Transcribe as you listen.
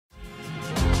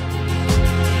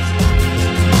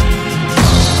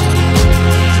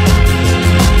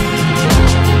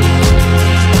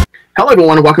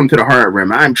everyone, and welcome to the Horror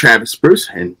Room. I'm Travis Bruce,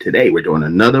 and today we're doing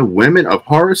another Women of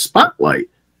Horror Spotlight.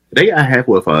 Today I have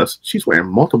with us, she's wearing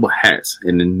multiple hats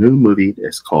in the new movie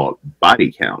that's called Body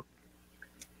Count.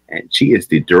 And she is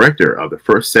the director of the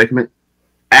first segment,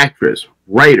 actress,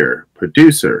 writer,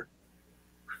 producer.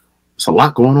 It's a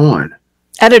lot going on.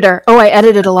 Editor. Oh, I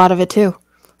edited a lot of it too.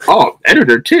 Oh,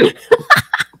 editor too.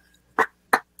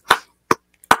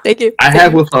 Thank you. I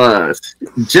have with us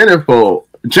Jennifer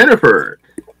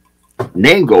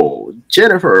Nangle.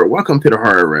 Jennifer, welcome to the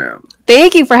Horror Room.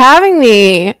 Thank you for having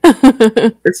me.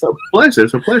 It's a pleasure.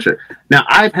 It's a pleasure. Now,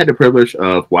 I've had the privilege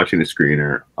of watching the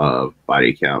screener of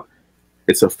Body Count.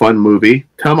 It's a fun movie.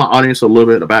 Tell my audience a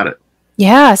little bit about it.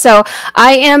 Yeah, so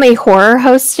I am a horror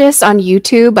hostess on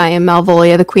YouTube. I am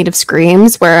Malvolia, the Queen of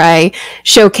Screams, where I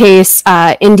showcase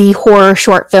indie horror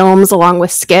short films along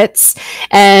with skits.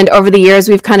 And over the years,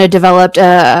 we've kind of developed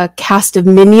a cast of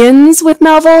minions with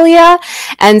Malvolia.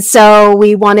 And so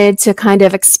we wanted to kind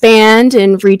of expand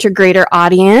and reach a greater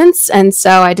audience. And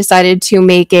so I decided to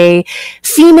make a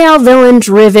female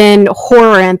villain-driven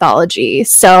horror anthology.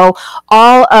 So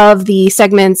all of the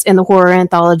segments in the horror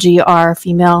anthology are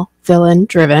female villain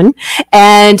driven,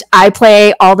 and I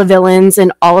play all the villains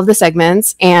in all of the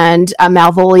segments, and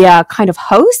Malvolia kind of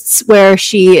hosts where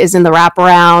she is in the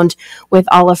wraparound with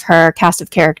all of her cast of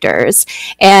characters.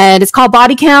 And it's called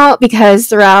Body Count because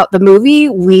throughout the movie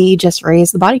we just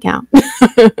raise the body count.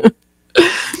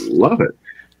 Love it.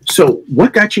 So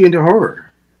what got you into horror?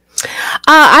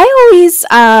 I always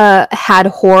had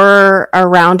horror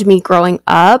around me growing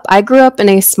up. I grew up in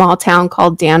a small town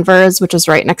called Danvers, which is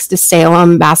right next to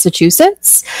Salem,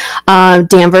 Massachusetts.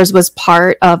 Danvers was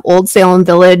part of Old Salem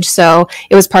Village, so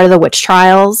it was part of the witch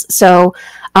trials. So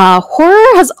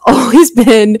horror has always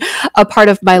been a part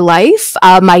of my life.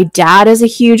 My dad is a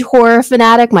huge horror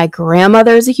fanatic. My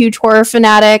grandmother is a huge horror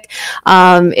fanatic.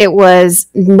 It was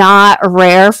not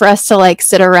rare for us to like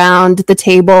sit around the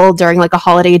table during like a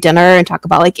holiday dinner and talk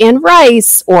about like Anne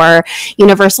Rice or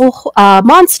Universal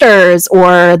Monsters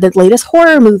or the latest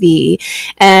horror movie.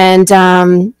 And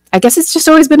I guess it's just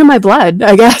always been in my blood,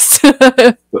 I guess.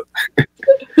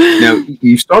 Now,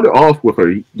 you started off with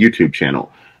a YouTube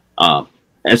channel.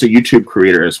 As a YouTube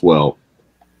creator as well,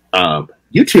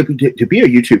 YouTube to be a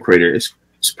YouTube creator is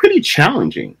pretty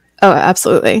challenging. Oh,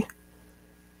 absolutely.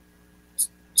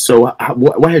 So,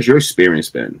 what has your experience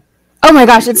been? Oh my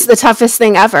gosh, it's the toughest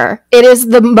thing ever. It is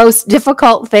the most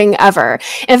difficult thing ever.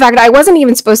 In fact, I wasn't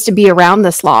even supposed to be around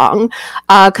this long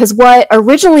because what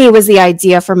originally was the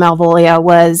idea for Malvolia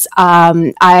was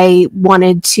I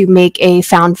wanted to make a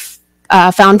found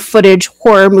footage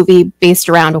horror movie based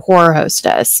around a horror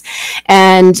hostess.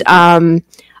 And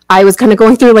I was kind of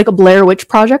going through like a Blair Witch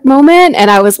Project moment, and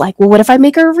I was like, well, what if I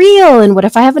make her real? And what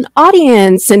if I have an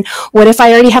audience? And what if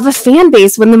I already have a fan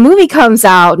base when the movie comes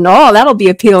out? And oh, that'll be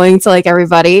appealing to like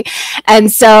everybody.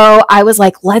 And so I was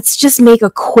like, let's just make a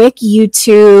quick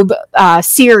YouTube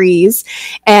series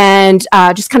and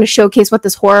just kind of showcase what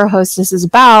this horror hostess is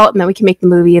about, and then we can make the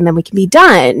movie and then we can be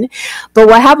done. But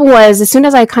what happened was, as soon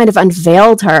as I kind of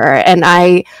unveiled her, and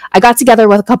I got together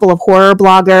with a couple of horror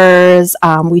bloggers,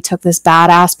 we took this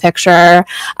badass picture,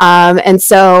 and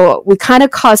so we kind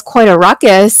of caused quite a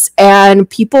ruckus, and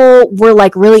people were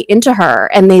like really into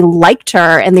her and they liked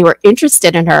her and they were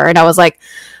interested in her, and I was like,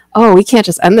 oh, we can't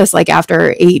just end this like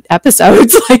after 8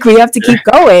 episodes. Like we have to keep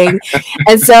going.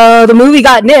 And so the movie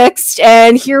got nixed,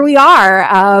 and here we are.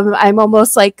 I'm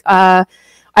almost like I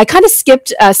kind of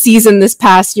skipped a season this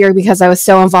past year because I was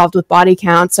so involved with Body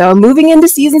Count. So I'm moving into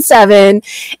season 7,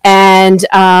 and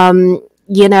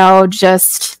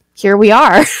just here we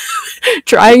are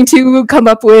trying to come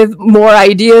up with more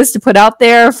ideas to put out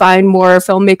there, find more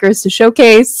filmmakers to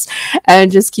showcase,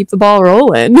 and just keep the ball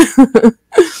rolling.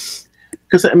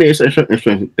 Because I mean, it's an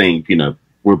interesting thing.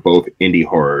 We're both indie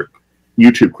horror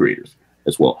YouTube creators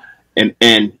as well, and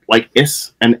anybody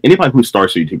who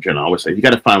starts a YouTube channel, I always say you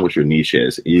got to find what your niche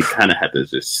is, and you kind of have to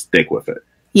just stick with it.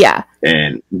 Yeah,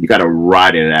 and you got to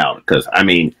ride it out. Because I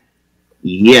mean,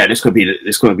 yeah, this could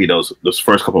be those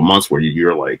first couple of months where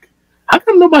you're like, how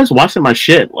come nobody's watching my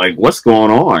shit? Like, what's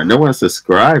going on? No one's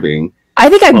subscribing. I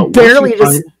think I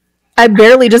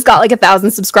barely just got like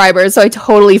 1,000 subscribers, so I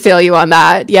totally feel you on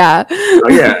that. Yeah. Oh,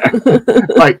 yeah.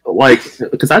 like,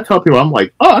 because I tell people, I'm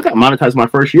like, oh, I got monetized my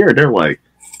first year. They're like,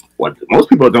 what? Most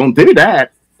people don't do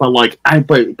that. But like,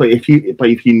 but if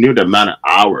you knew the amount of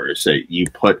hours that you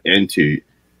put into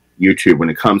YouTube when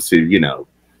it comes to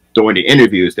doing the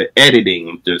interviews, the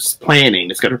editing, just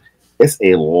planning, it's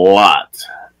a lot.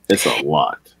 It's a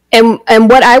lot. And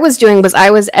what I was doing was I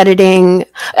was editing.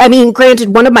 I mean,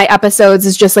 granted, one of my episodes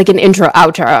is just like an intro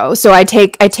outro. So I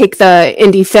take the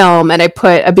indie film and I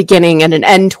put a beginning and an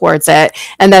end towards it,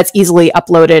 and that's easily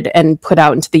uploaded and put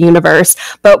out into the universe.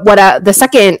 But what the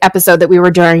second episode that we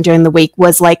were doing during the week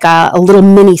was like a little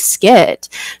mini skit.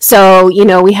 So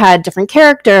we had different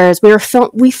characters.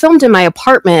 We filmed in my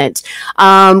apartment.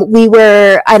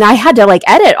 And I had to like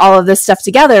edit all of this stuff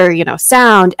together.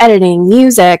 Sound, editing,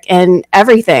 music, and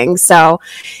everything. So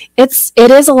it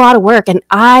is a lot of work, and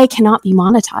I cannot be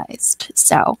monetized.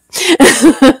 So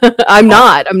I'm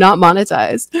not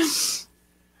monetized.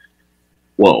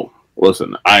 Well,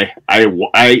 listen, I'm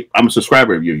a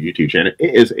subscriber of your YouTube channel.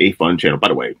 It is a fun channel. By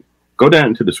the way, go down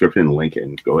into the description and link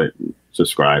and go ahead and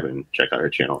subscribe and check out her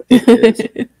channel. It is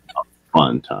a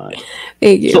fun time.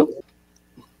 Thank you. So,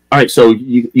 all right, so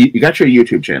you got your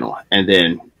YouTube channel, and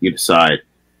then you decide,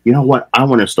 you know what, I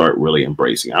want to start really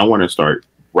embracing. I want to start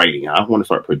writing. I want to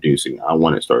start producing. I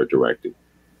want to start directing.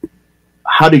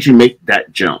 How did you make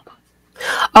that jump?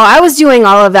 Oh, I was doing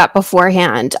all of that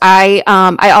beforehand. I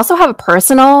also have a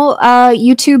personal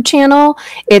YouTube channel.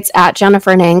 It's at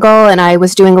Jennifer Nangle, and I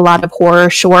was doing a lot of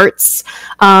horror shorts.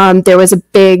 There was a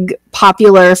big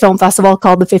popular film festival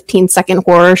called the 15-second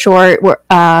horror short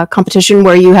competition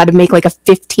where you had to make like a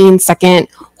 15-second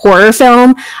horror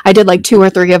film. I did like 2 or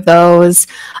 3 of those.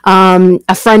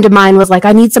 A friend of mine was like,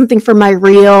 I need something for my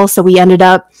reel. So we ended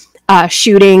up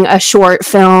shooting a short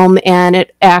film, and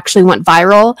it actually went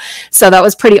viral. So that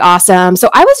was pretty awesome. So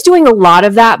I was doing a lot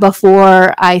of that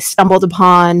before I stumbled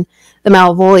upon the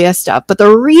Malvolia stuff. But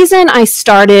the reason I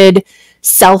started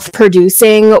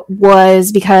self-producing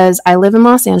was because I live in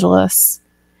Los Angeles.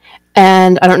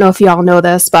 And I don't know if y'all know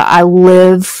this, but I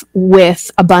live with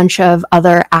a bunch of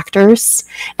other actors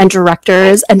and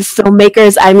directors and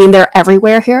filmmakers. I mean, they're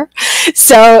everywhere here.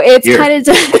 So it's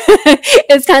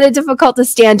kind of difficult to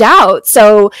stand out.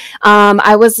 So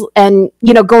I was, going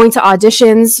to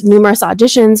auditions, numerous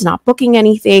auditions, not booking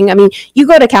anything. I mean, you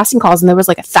go to casting calls and there was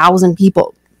like 1,000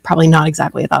 people. Probably not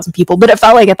exactly 1,000 people, but it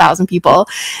felt like 1,000 people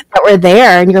that were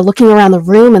there, and you're looking around the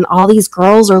room and all these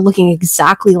girls are looking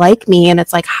exactly like me, and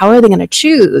it's like, how are they going to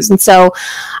choose? And so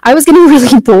I was getting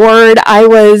really bored. I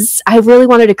really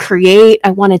wanted to create. I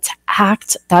wanted to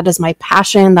act. That is my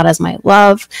passion. That is my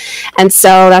love. And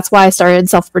so that's why I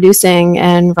started self-producing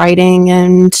and writing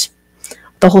and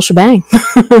the whole shebang.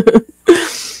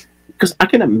 Because I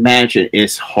can imagine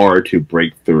it's hard to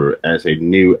break through as a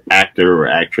new actor or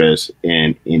actress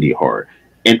in indie horror.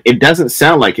 And it doesn't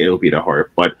sound like it'll be that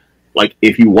hard, but like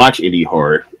if you watch indie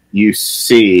horror, you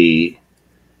see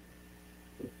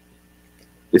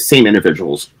the same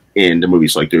individuals in the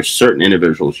movies. Like there's certain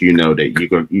individuals,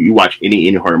 that you watch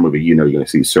any indie horror movie, you're going to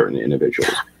see certain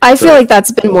individuals. I feel like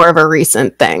that's been more of a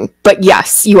recent thing, but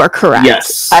yes, you are correct.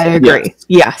 Yes, I agree.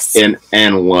 Yes.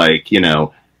 And like,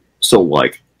 so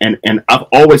like, and I've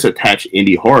always attached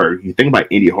indie horror. You think about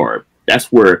indie horror,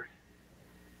 that's where,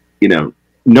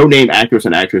 no-name actors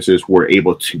and actresses were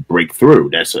able to break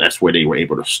through. That's where they were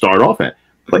able to start off at.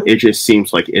 But it just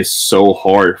seems like it's so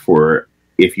hard for,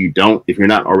 if you're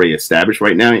not already established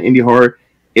right now in indie horror,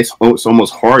 it's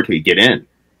almost hard to get in.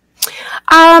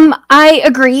 I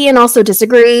agree and also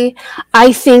disagree.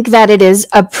 I think that it is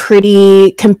a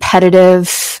pretty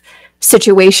competitive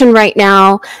situation right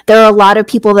now. There are a lot of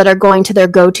people that are going to their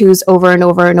go-tos over and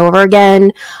over and over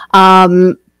again.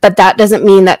 But that doesn't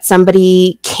mean that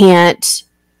somebody can't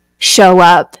show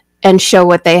up and show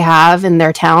what they have and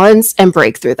their talents and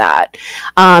break through that.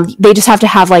 They just have to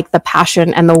have like the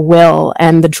passion and the will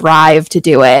and the drive to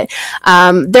do it.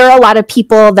 There are a lot of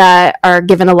people that are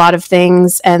given a lot of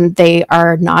things and they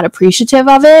are not appreciative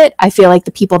of it. I feel like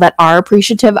the people that are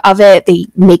appreciative of it, they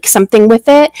make something with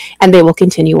it and they will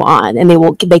continue on, and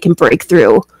they can break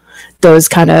through those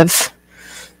kind of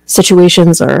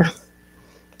situations or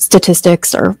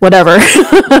statistics or whatever.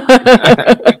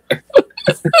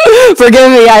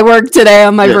 Forgive me, I work today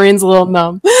and my brain's a little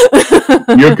numb.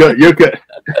 You're good.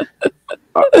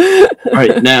 All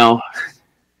right, now,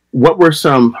 what were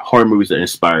some horror movies that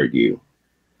inspired you?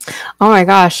 Oh my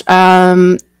gosh,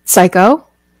 Psycho.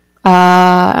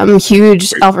 I'm a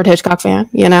huge Alfred Hitchcock fan,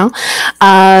 The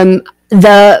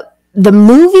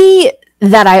movie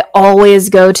that I always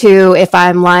go to if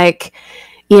I'm like,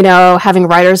 having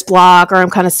writer's block or I'm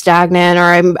kind of stagnant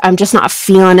or I'm just not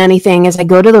feeling anything, is I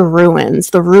go to The Ruins.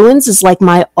 The Ruins is like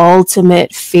my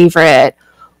ultimate favorite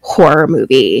horror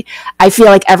movie. I feel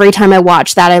like every time I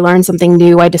watch that, I learn something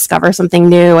new. I discover something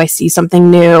new. I see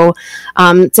something new.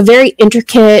 It's a very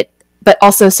intricate but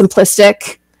also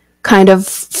simplistic kind of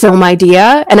film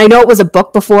idea. And I know it was a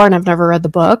book before, and I've never read the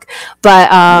book, but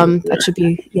that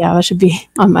should be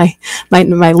on my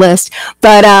list.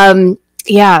 But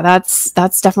yeah, that's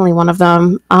definitely one of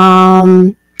them.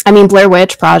 I mean, Blair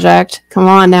Witch Project. Come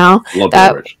on now. Love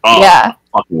Blair Witch. Oh, yeah.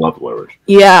 I fucking love Blair Witch.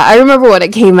 Yeah, I remember when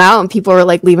it came out and people were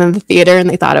like leaving the theater and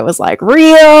they thought it was like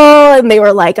real, and they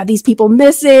were like, are these people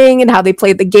missing, and how they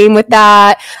played the game with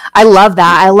that. I love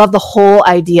that. I love the whole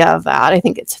idea of that. I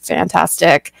think it's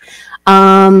fantastic.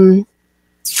 You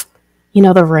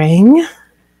know, The Ring.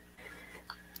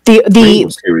 The Ring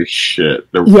was scary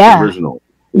shit. The original.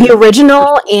 The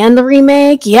original and the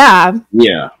remake. Yeah.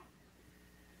 Yeah.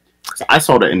 I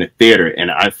saw that in the theater, and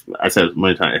I said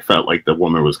many times, it felt like the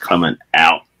woman was coming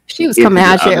out. She was coming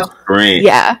at you. Screen,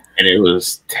 yeah. And it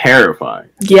was terrifying.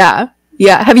 Yeah.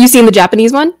 Yeah. Have you seen the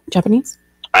Japanese one? Japanese?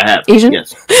 I have. Asian?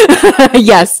 Yes.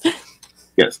 Yes.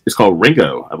 Yes. It's called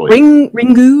Ringo, I believe.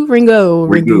 Ringu.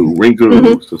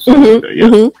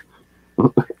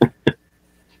 Mm-hmm.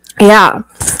 Yeah.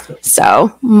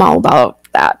 So I'm all about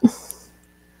that.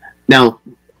 Now,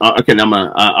 okay, now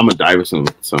I'm gonna dive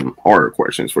into some horror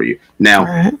questions for you.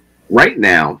 Now, right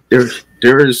now, there's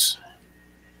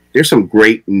some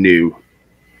great new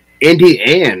indie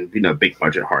and big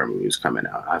budget horror movies coming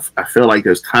out. I feel like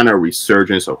there's kind of a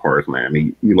resurgence of horror coming. I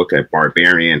mean, you look at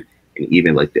Barbarian and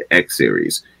even like the X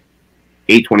series.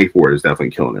 A24 is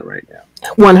definitely killing it right now.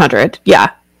 100,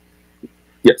 yeah.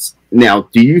 Yes. Now,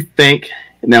 do you think?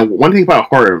 Now, one thing about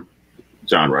horror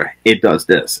genre, it does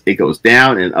this. It goes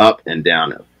down and up and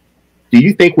down. Do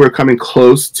you think we're coming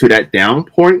close to that down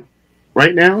point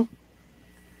right now?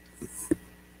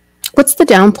 What's the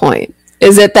down point?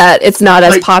 Is it that it's not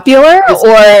as popular,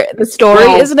 or the story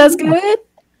isn't as good?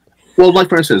 Well, like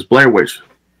for instance, Blair Witch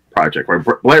Project. Right?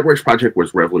 Blair Witch Project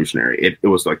was revolutionary. It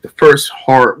was like the first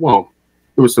horror. Well,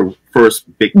 it was the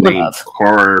first big name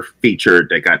horror feature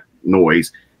that got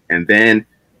noise, and then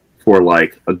for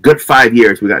like a good 5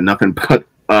 years, we got nothing but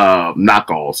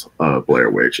knockoffs of Blair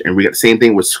Witch, and we got the same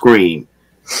thing with Scream.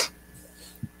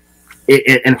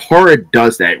 And horror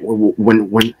does that.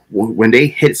 When they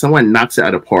hit, someone knocks it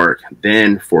out of the park,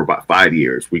 then for about 5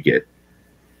 years, we get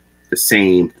the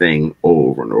same thing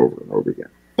over and over and over again.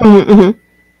 Mm-hmm.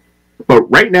 But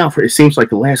right now, it seems like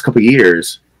the last couple of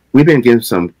years, we've been getting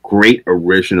some great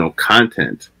original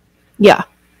content. Yeah.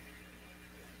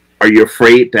 Are you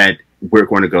afraid that we're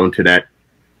going to go into that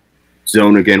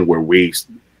zone again where we,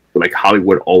 like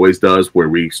Hollywood always does, where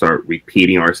we start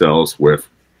repeating ourselves with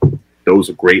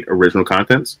those great original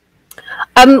contents?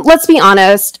 Let's be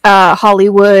honest.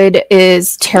 Hollywood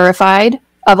is terrified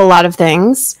of a lot of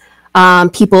things.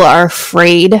 People are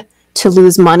afraid to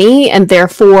lose money, and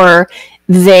therefore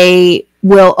they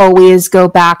will always go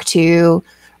back to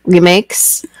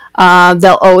remakes.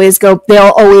 They'll always go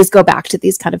back to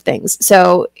these kind of things.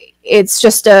 So it's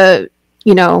just a,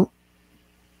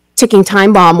 ticking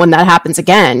time bomb when that happens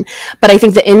again. But I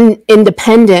think the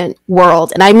independent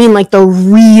world, and I mean like the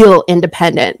real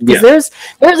independent, because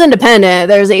there's independent,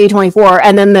 there's A24,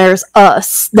 and then there's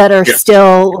us that are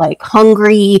still like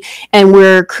hungry, and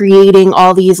we're creating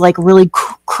all these like really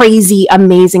crazy,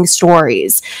 amazing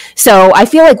stories. So I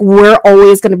feel like we're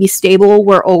always going to be stable.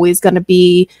 We're always going to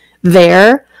be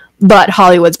there. But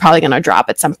Hollywood's probably going to drop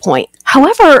at some point.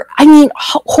 However, I mean,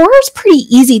 horror's pretty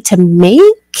easy to make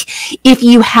if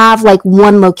you have like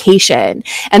one location.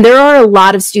 And there are a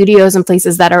lot of studios and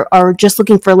places that are just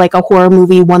looking for like a horror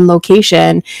movie, one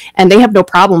location, and they have no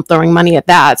problem throwing money at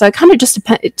that. So it kind of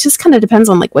depends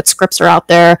on like what scripts are out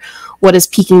there, what is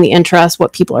piquing the interest,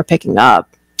 what people are picking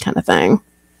up, kind of thing.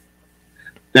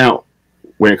 Now,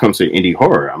 when it comes to indie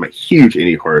horror, I'm a huge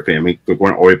indie horror fan. I mean, we're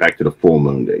going all the way back to the Full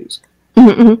Moon days.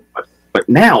 Mm-hmm. But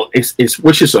now it's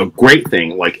which is a great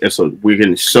thing. Like we're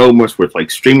getting so much with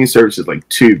like streaming services like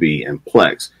Tubi and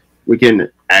Plex. We're getting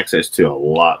access to a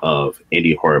lot of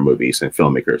indie horror movies and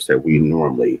filmmakers that we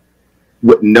normally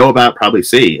wouldn't know about, probably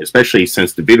see, especially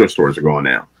since the video stores are going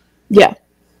now. Yeah.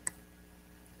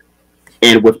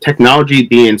 And with technology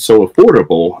being so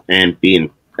affordable and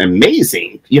being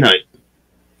amazing, not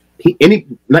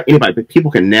anybody, but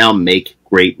people can now make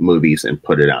great movies and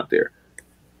put it out there.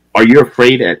 Are you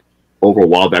afraid that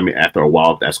after a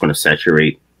while, that's going to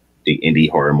saturate the indie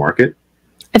horror market?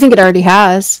 I think it already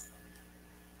has.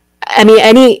 I mean,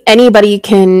 anybody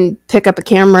can pick up a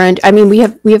camera, and I mean, we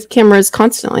have cameras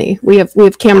constantly. We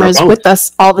have cameras with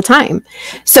us all the time.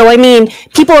 So I mean,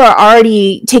 people are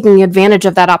already taking advantage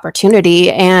of that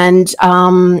opportunity, and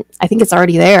I think it's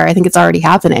already there. I think it's already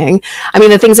happening. I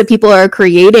mean, the things that people are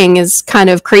creating is kind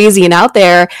of crazy and out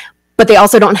there. but they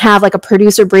also don't have like a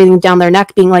producer breathing down their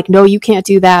neck being like, no, you can't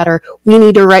do that, or we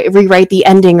need to rewrite the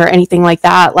ending or anything like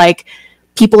that. Like,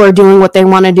 people are doing what they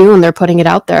want to do and they're putting it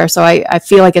out there. So I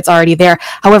feel like it's already there.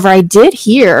 However, I did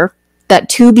hear that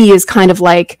Tubi is kind of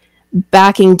like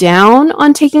backing down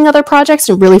on taking other projects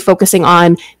and really focusing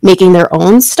on making their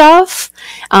own stuff.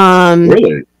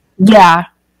 Really? Yeah.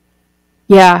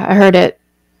 Yeah, I heard it.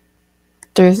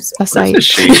 There's a site. That's a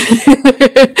shame.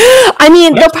 I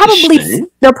mean, That's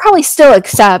they'll probably still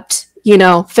accept, you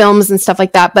know, films and stuff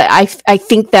like that. But I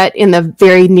think that in the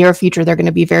very near future, they're going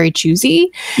to be very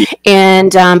choosy,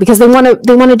 and because they want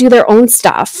to do their own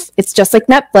stuff. It's just like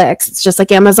Netflix. It's just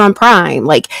like Amazon Prime.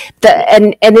 Like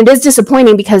and it is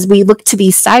disappointing because we look to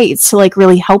these sites to like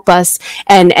really help us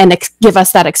and give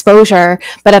us that exposure.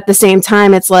 But at the same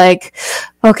time, it's like,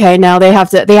 okay, now they have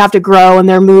to grow, and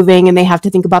they're moving, and they have to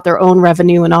think about their own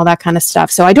revenue and all that kind of stuff.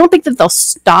 So I don't think that they'll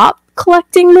stop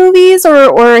collecting movies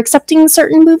or accepting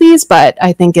certain movies, but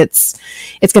I think it's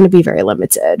going to be very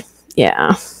limited.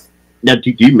 Yeah. Now,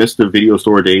 do you miss the video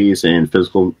store days and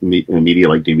physical media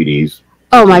like DVDs?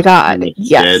 Oh my God.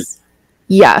 Yes.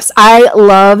 Yes. I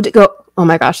loved oh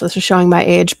my gosh, this is showing my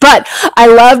age, but I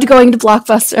loved going to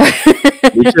Blockbuster.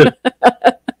 Me too.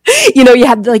 You know, you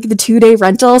had like the 2-day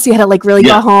rental, so you had to like really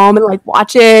go home and like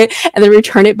watch it and then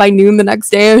return it by noon the next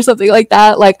day or something like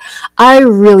that. Like, I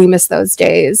really miss those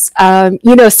days.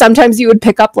 You know, sometimes you would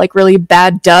pick up like really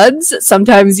bad duds.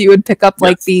 Sometimes you would pick up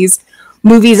like these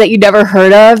movies that you never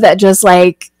heard of that just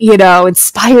like, you know,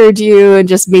 inspired you and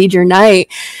just made your night.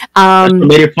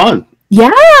 Made it fun.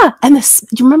 Yeah, and do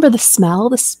you remember the smell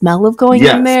of going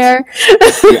in there?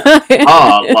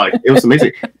 Like, it was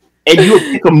amazing. And you would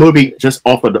pick a movie just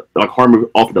off of the horror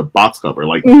movie off of the box cover,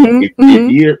 like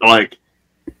if you're like,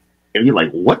 and you're like,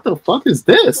 what the fuck is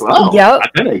this? Oh, I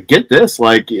gotta get this,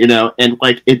 like, you know, and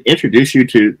like it introduced you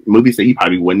to movies that you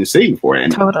probably wouldn't see before,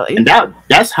 and totally, and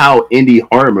that's how indie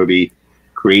horror movie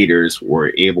creators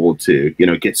were able to, you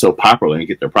know, get so popular and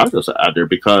get their projects out there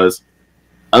because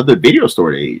of the video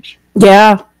store age.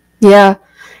 Yeah,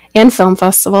 and film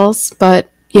festivals, but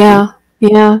yeah,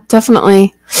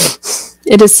 definitely.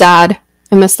 It is sad.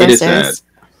 I miss those days. Sad.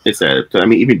 It's sad. I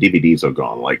mean, even DVDs are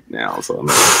gone like now. So I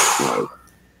mean, you know.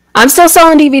 I'm still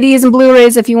selling DVDs and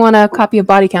Blu-rays if you want a copy of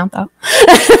Body Count, though.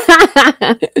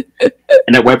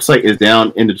 And that website is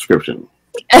down in the description.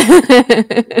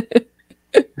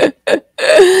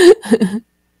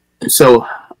 So,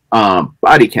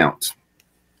 Body Count.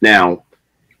 Now,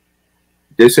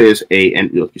 this is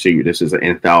this is an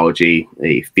anthology,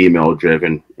 a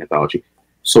female-driven anthology.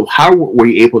 So how were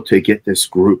you able to get this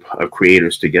group of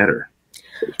creators together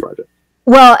for this project?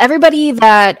 Well, everybody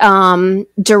that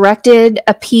directed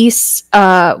a piece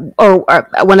or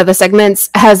one of the segments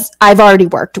I've already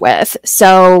worked with.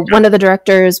 So one of the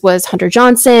directors was Hunter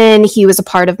Johnson. He was a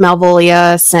part of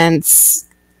Malvolia since,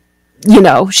 you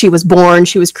know, she was born.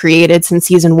 She was created since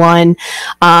season 1.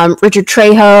 Richard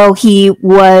Trejo, he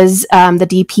was the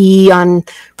DP on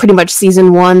pretty much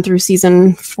season 1 through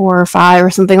season 4 or 5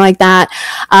 or something like that.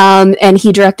 And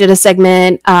he directed a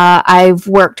segment. I've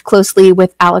worked closely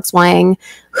with Alex Wang,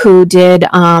 who did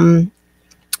one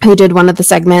of the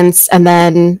segments, and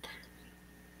then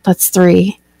that's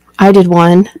 3. I did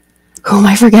 1. Who am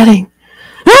I forgetting?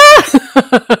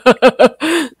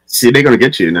 See, they're gonna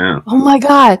get you now. Oh my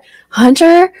God.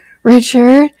 Hunter,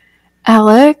 Richard,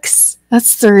 Alex,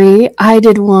 that's 3. I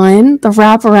did 1. The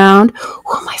wraparound.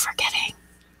 Who am I forgetting?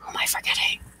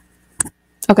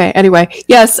 Okay, anyway.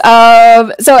 Yes.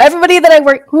 So everybody that I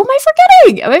work, who am I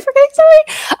forgetting? Am I forgetting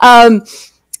somebody?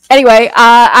 Anyway,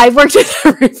 I've worked with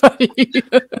everybody.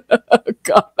 Oh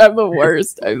God, I'm the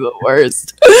worst.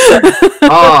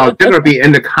 Oh, they're gonna be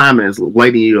in the comments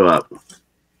lighting you up.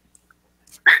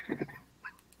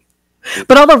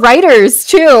 But all the writers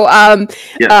too.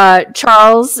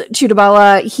 Charles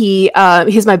Chudabala,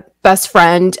 he's my best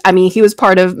friend. I mean, he was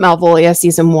part of Malvolia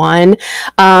season 1.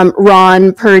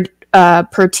 Ron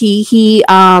Perti,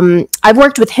 I've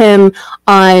worked with him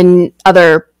on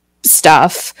other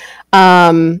stuff.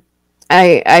 I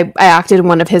acted in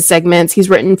one of his segments. He's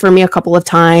written for me a couple of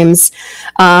times.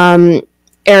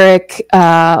 Eric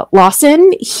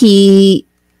Lawson, he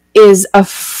is a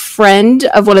friend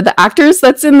of one of the actors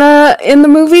that's in the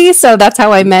movie, so that's how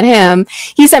I met him.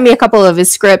 He sent me a couple of his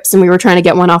scripts, and we were trying to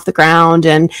get one off the ground,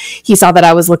 and he saw that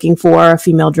I was looking for a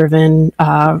female-driven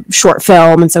short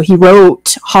film, and so he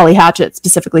wrote Holly Hatchet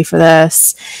specifically for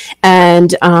this.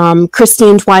 And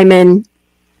Christine Twyman,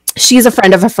 she's a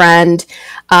friend of a friend,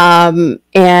 and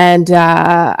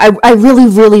I really,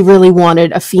 really, really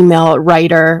wanted a female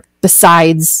writer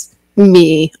besides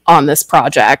me on this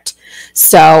project.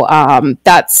 So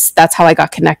that's how I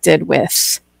got connected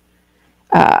with.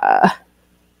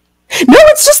 No,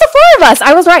 it's just the four of us.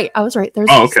 I was right. There's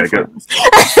okay, good.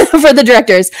 For the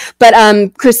directors. But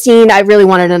Christine, I really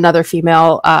wanted another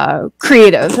female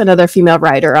creative, another female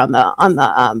writer on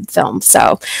the film.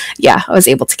 So yeah, I was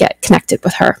able to get connected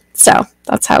with her. So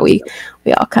that's how we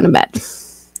all kind of met.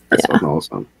 That's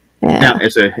awesome. Yeah.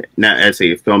 Now, as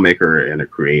a filmmaker and a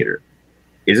creator,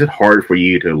 is it hard for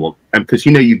you to look, because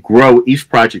you grow each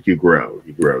project, you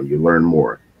learn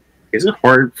more. Is it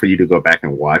hard for you to go back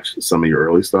and watch some of your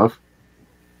early stuff?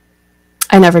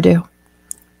 I never do.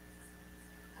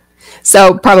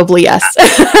 So probably yes.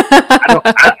 I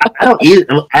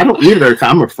don't either.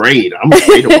 I'm afraid. I'm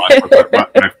afraid to watch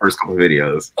my first couple of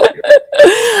videos.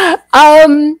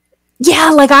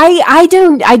 Yeah, like I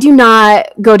do not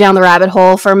go down the rabbit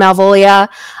hole for Malvolia.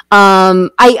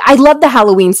 I love the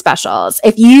Halloween specials.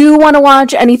 If you want to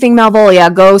watch anything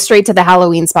Malvolia, go straight to the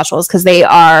Halloween specials because they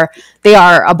are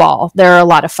a ball. They're a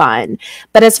lot of fun.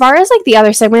 But as far as like the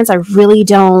other segments, I really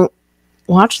don't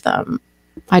watch them.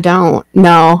 I don't.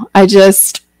 No, I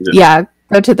just go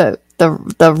to the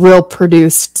real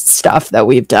produced stuff that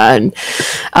we've done.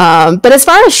 But as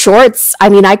far as shorts, I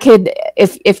mean, I could,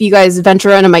 if you guys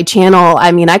venture into my channel,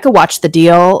 I mean, I could watch The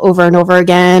Deal over and over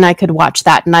again. I could watch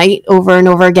That Night over and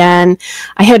over again.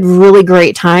 I had really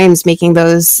great times making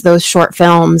those short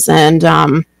films,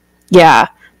 and yeah.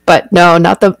 But no,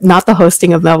 not the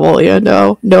hosting of Malvolia.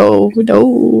 No.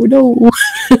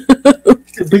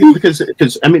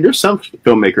 because I mean, there's some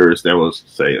filmmakers that will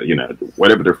say,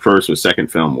 whatever their first or second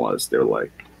film was, they're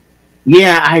like,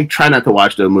 yeah, I try not to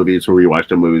watch those movies or rewatch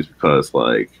the movies because,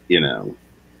 like,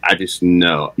 I just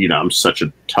know, I'm such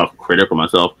a tough critic of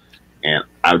myself, and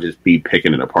I'll just be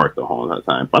picking it apart the whole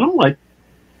time. But I'm like,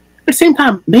 at the same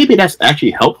time, maybe that's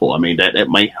actually helpful. I mean, that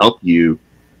might help you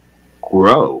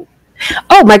grow.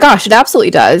 Oh my gosh, it absolutely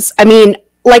does. I mean,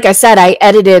 like I said, I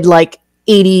edited like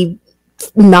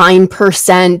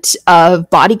 89% of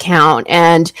Body Count,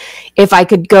 and if I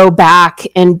could go back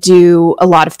and do a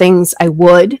lot of things, I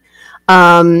would.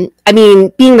 I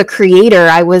mean, being the creator,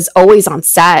 I was always on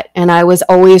set, and I was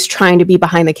always trying to be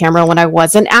behind the camera when I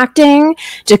wasn't acting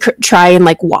to try and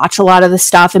like watch a lot of the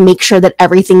stuff and make sure that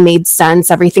everything made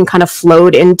sense, everything kind of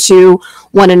flowed into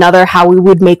one another, how we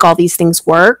would make all these things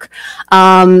work.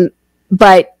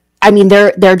 But I mean,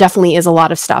 there definitely is a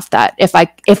lot of stuff that if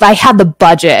I had the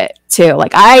budget to,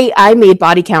 like, I made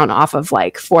Body Count off of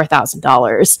like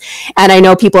 $4,000, and I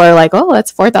know people are like, oh,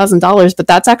 that's $4,000, but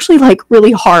that's actually like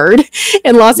really hard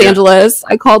in Los Angeles.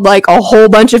 I called like a whole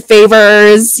bunch of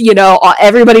favors,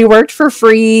 everybody worked for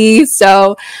free.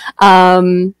 So,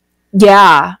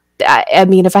 yeah, I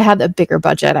mean, if I had a bigger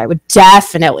budget, I would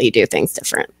definitely do things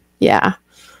different. Yeah.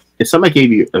 If somebody gave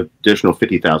you additional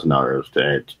 $50,000 to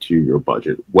add to your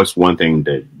budget, what's one thing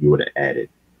that you would have added?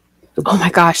 Oh my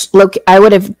gosh. Look, I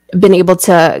would have been able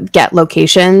to get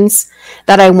locations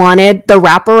that I wanted. The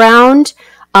wraparound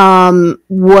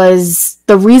was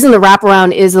the reason the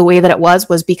wraparound is the way that it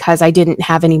was because I didn't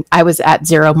have any, I was at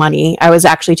zero money. I was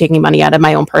actually taking money out of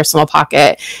my own personal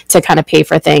pocket to kind of pay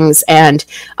for things. And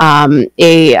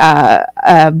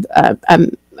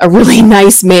a really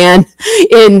nice man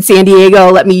in San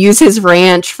Diego let me use his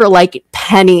ranch for like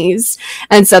pennies.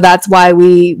 And so that's why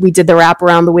we did the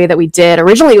wraparound the way that we did.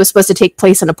 Originally, it was supposed to take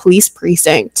place in a police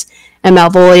precinct, and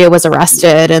Malvolia was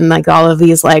arrested, and like all of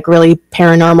these like really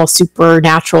paranormal,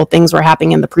 supernatural things were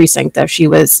happening in the precinct that she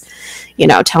was,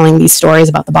 telling these stories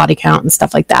about the body count and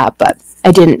stuff like that. But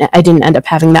I didn't end up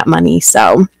having that money.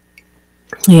 So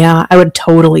yeah, I would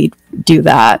totally do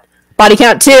that. Body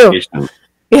count too.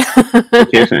 Yeah.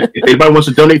 If anybody wants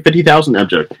to donate 50,000,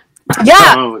 object.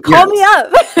 Yeah, call me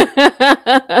up.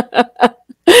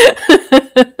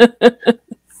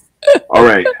 All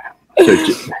right. So,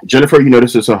 Jennifer,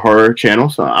 this is a horror channel,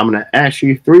 so I'm going to ask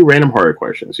you 3 random horror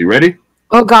questions. You ready?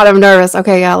 Oh God, I'm nervous.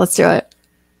 Okay, yeah, let's do it.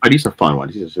 Oh, these are fun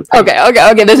ones.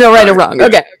 Okay. There's no right or wrong.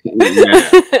 Okay. Yeah.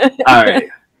 All right.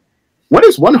 What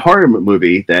is one horror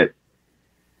movie that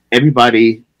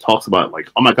everybody talks about, like,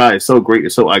 oh my God, it's so great,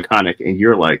 it's so iconic, and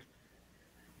you're like,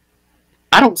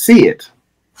 I don't see it?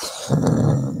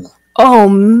 Oh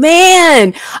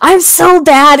man, I'm so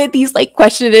bad at these like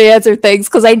question and answer things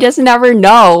because I just never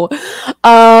know.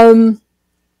 A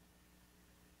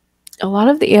lot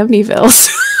of the Amityvilles.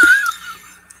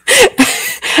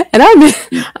 And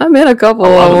I'm in a couple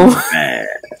of them.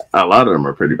 A lot of them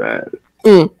are pretty bad.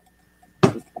 Wait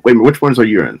a minute, which ones are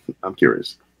you in? I'm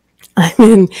curious. I'm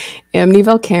in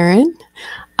Amityville Karen.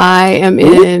 I am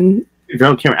in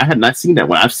Amityville Karen. I had not seen that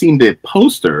one. I've seen the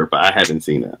poster, but I haven't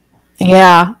seen that.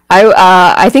 Yeah,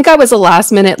 I think I was a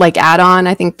last minute like add on.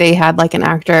 I think they had like an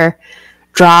actor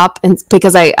drop, and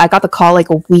because I got the call like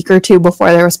a week or two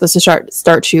before they were supposed to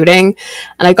start shooting,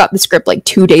 and I got the script like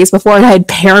 2 days before, and I had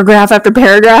paragraph after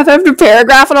paragraph after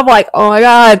paragraph, and I'm like, oh my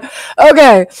god,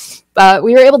 okay. But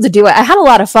we were able to do it. I had a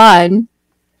lot of fun.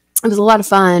 It was a lot of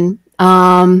fun.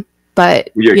 But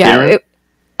yeah,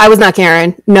 I was not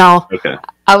Karen. No, okay.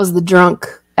 I was the drunk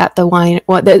at the wine.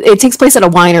 It takes place at a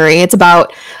winery. It's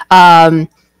about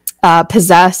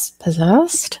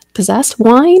possessed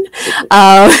wine,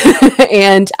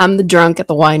 and I'm the drunk at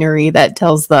the winery that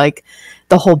tells like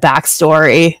the whole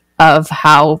backstory of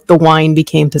how the wine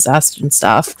became possessed and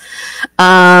stuff.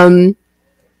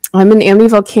 I'm in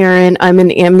Amityville Karen. I'm in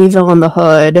Amityville in the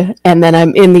Hood, and then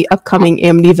I'm in the upcoming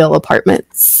Amityville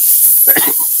Apartments.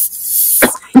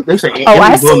 I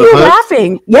see you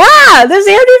laughing. Yeah, there's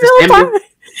Amityville Apartments.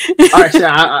 All right, so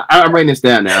I'm writing this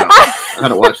down now. I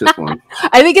gotta watch this one.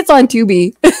 I think it's on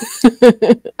Tubi.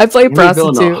 I play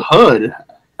prostitute. In the Hood.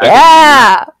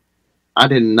 Yeah. I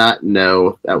did not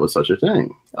know that was such a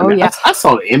thing. Yeah. I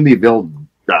saw Amityville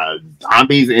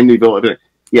zombies, Amityville.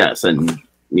 Yes, and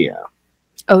yeah.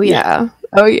 Oh yeah.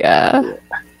 Oh yeah.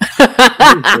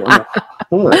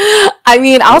 I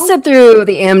mean, I'll sit through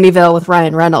the Amityville with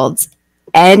Ryan Reynolds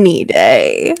any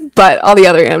day, but all the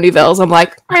other Amityvilles, I'm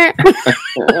like,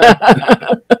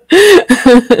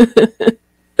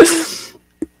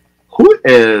 who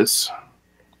is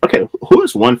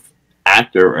one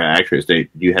actor or actress that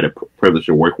you had a privilege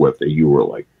to work with that you were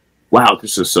like, wow,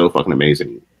 this is so fucking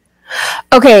amazing?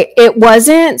 Okay, it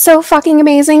wasn't so fucking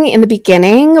amazing in the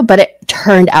beginning, but it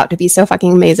turned out to be so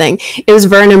fucking amazing. It was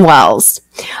Vernon Wells.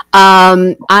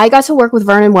 I got to work with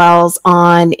Vernon Wells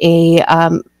on a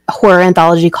horror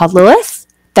anthology called Lilith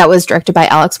that was directed by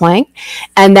Alex Wang,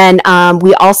 and then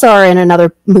we also are in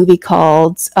another movie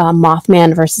called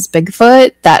Mothman versus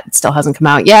Bigfoot that still hasn't come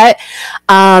out yet.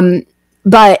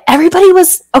 But everybody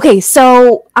was okay.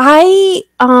 So I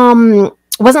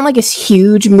wasn't like a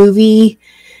huge movie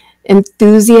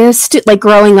enthusiast. Like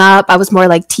growing up, I was more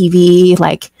like TV,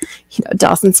 like, you know,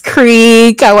 Dawson's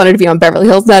Creek. I wanted to be on Beverly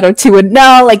Hills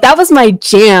 90210. Like that was my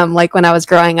jam, like when I was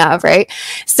growing up, right?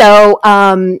 So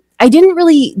I didn't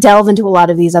really delve into a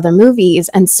lot of these other movies,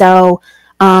 and so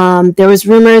there was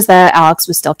rumors that Alex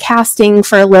was still casting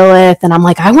for Lilith, and I'm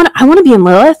like, I want to be in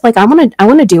Lilith. Like I want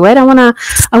to do it. I want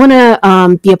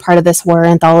to be a part of this horror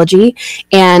anthology.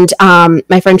 And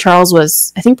my friend Charles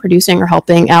was, I think, producing or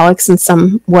helping Alex in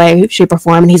some way, shape, or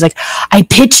form. And he's like, I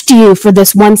pitched you for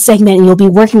this one segment, and you'll be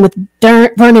working with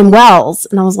Vernon Wells.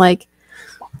 And I was like,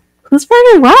 who's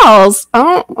Vernon Wells?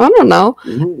 I don't know.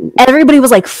 And everybody was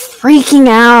like freaking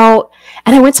out.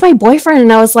 And I went to my boyfriend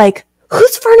and I was like,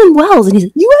 who's Vernon Wells? And he's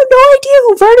like, you have no idea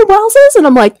who Vernon Wells is? And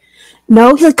I'm like,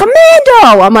 no. He's like,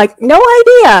 Commando. I'm like, no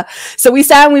idea. So we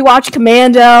sat and we watched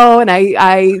Commando, and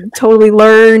I totally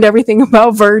learned everything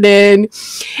about Vernon.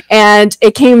 And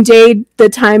it came the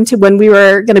time to when we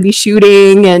were going to be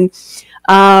shooting, and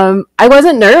I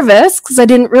wasn't nervous because I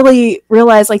didn't really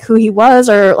realize like who he was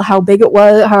or how big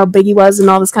he was and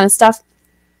all this kind of stuff.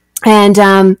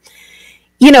 And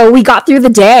you know, we got through the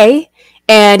day,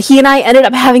 and he and I ended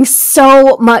up having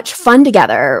so much fun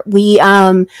together. We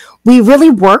really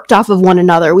worked off of one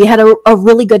another. We had a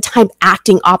really good time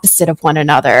acting opposite of one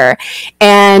another.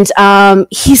 And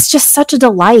he's just such a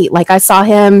delight. Like I saw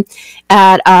him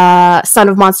at Son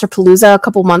of Monster Palooza a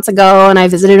couple months ago, and I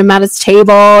visited him at his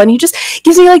table, and he just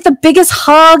gives me like the biggest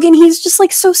hug, and he's just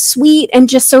like so sweet and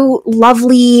just so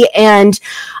lovely. And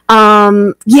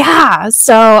yeah,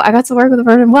 so I got to work with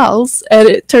Vernon Wells, and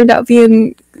it turned out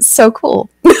being so cool.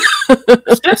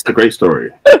 That's a great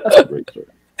story. That's a great story.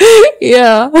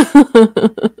 Yeah.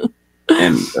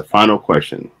 And the final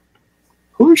question.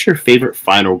 Who is your favorite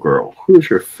final girl? Who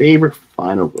is your favorite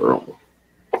final girl?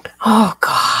 Oh,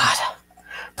 God.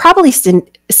 Probably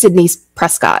Sydney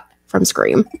Prescott from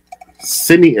Scream.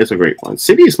 Sydney is a great one.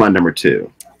 Sydney is my number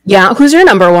 2. Yeah. Who's your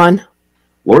number 1?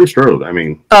 Laurie Strode. I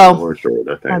mean, Laurie Strode,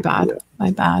 I think. My bad. Yeah. My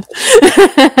bad.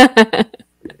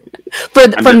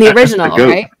 From the original,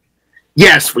 right?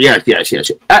 Yes.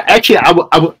 Actually,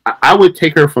 I would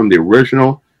take her from the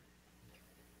original.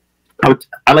 I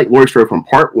like Laurie Strode from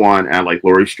Part 1, and I like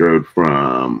Laurie Strode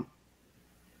from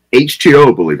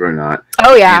H2O, believe it or not.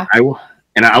 Oh yeah.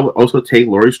 And I would also take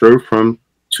Laurie Strode from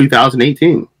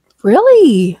 2018.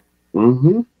 Really?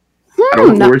 Mm-hmm. I don't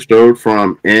want Laurie Strode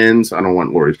from Ends. I don't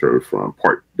want Laurie Strode from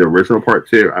the original Part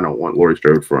 2. I don't want Laurie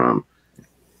Strode from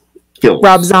Kills.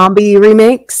 Rob Zombie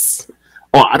remakes.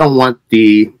 Oh, I don't want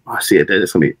the. I see it.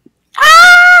 It's gonna be.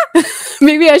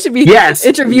 Maybe I should be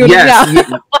interviewing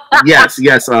yes.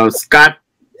 Scott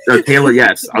Taylor,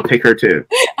 yes, I'll take her too.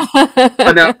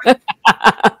 But no,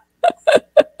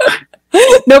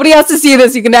 nobody has to see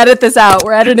this. You can edit this out.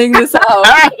 We're editing this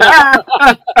out.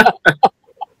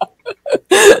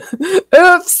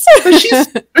 Oops.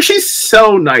 But she's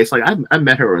so nice. Like I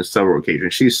met her on several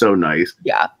occasions. She's so nice.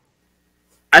 Yeah.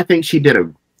 I think she did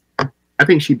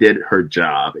her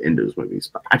job in those movies.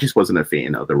 But I just wasn't a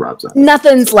fan of the Rob Zombie.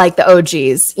 Nothing's like the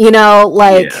OGs, you know.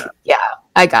 Like, yeah,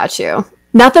 I got you.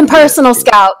 Nothing personal,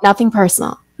 Scout. Nothing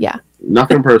personal. Yeah.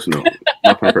 Nothing personal.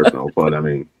 Nothing personal. But I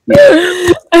mean,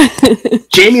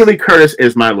 Jamie Lee Curtis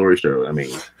is my Laurie Strode. I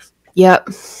mean, yep.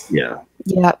 Yeah.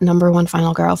 Yep. Number one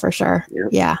final girl for sure. Yep.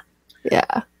 Yeah.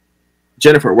 Yeah.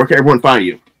 Jennifer, where can everyone find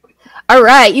you? All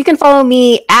right. You can follow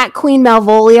me at Queen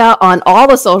Malvolia on all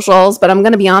the socials, but I'm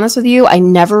going to be honest with you. I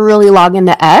never really log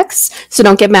into X, so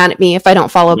don't get mad at me if I don't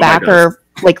follow back or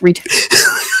like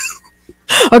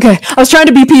Okay, I was trying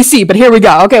to be PC, but here we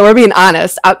go. Okay, we're being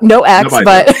honest. No X,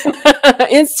 but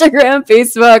Instagram,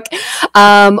 Facebook,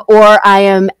 or I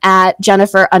am at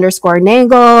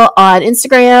Jennifer_Nangle on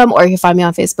Instagram, or you can find me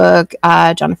on Facebook,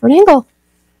 Jennifer Nangle.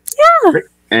 Yeah. Great.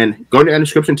 And go to the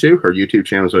description too. Her YouTube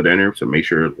channel is right there, so make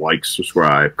sure to like,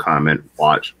 subscribe, comment,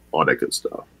 watch, all that good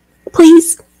stuff.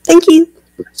 Please. Thank you.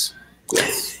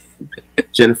 Yes.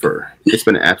 Jennifer, it's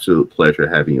been an absolute pleasure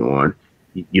having you on.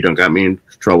 You done got me in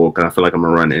trouble because I feel like I'm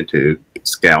gonna run into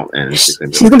Scout and she's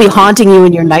gonna be haunting you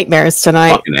in your nightmares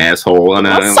tonight. Fucking asshole! I'm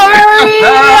sorry.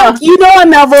 You know I'm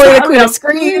Malvolia, the Queen of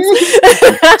Screams.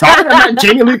 Talking about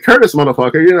Jamie Lee Curtis,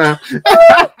 motherfucker. You know.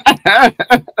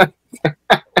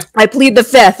 I plead the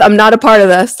fifth. I'm not a part of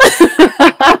this.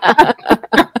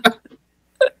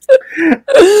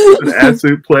 It's an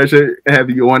absolute pleasure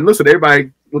having you on. Listen,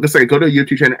 everybody, like I say, go to the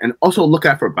YouTube channel and also look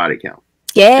out for Body Count.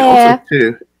 Yeah. And also,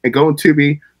 too, and go on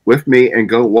Tubi with me and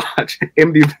go watch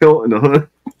Amityville in the Hood.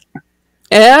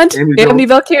 And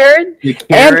Amityville Karen.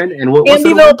 Karen and what?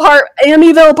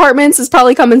 Amityville Apartments is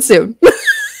probably coming soon.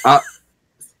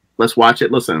 Let's watch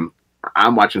it. Listen,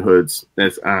 I'm watching Hoods.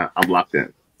 I'm locked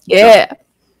in. Yeah. So,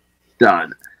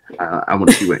 done. I want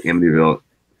to see what Amityville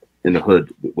in the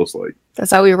Hood looks like. That's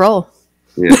how we roll.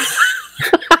 Yeah.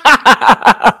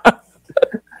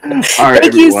 All right,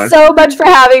 thank you so much for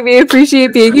having me.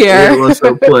 Appreciate being here. It was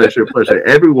a pleasure.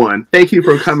 Everyone, thank you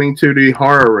for coming to the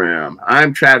Horror Room.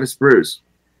 I'm Travis Bruce.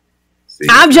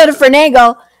 I'm Jennifer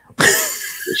Nagel.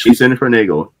 She's Jennifer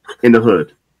Nagel in the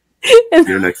Hood. See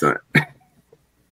you next time.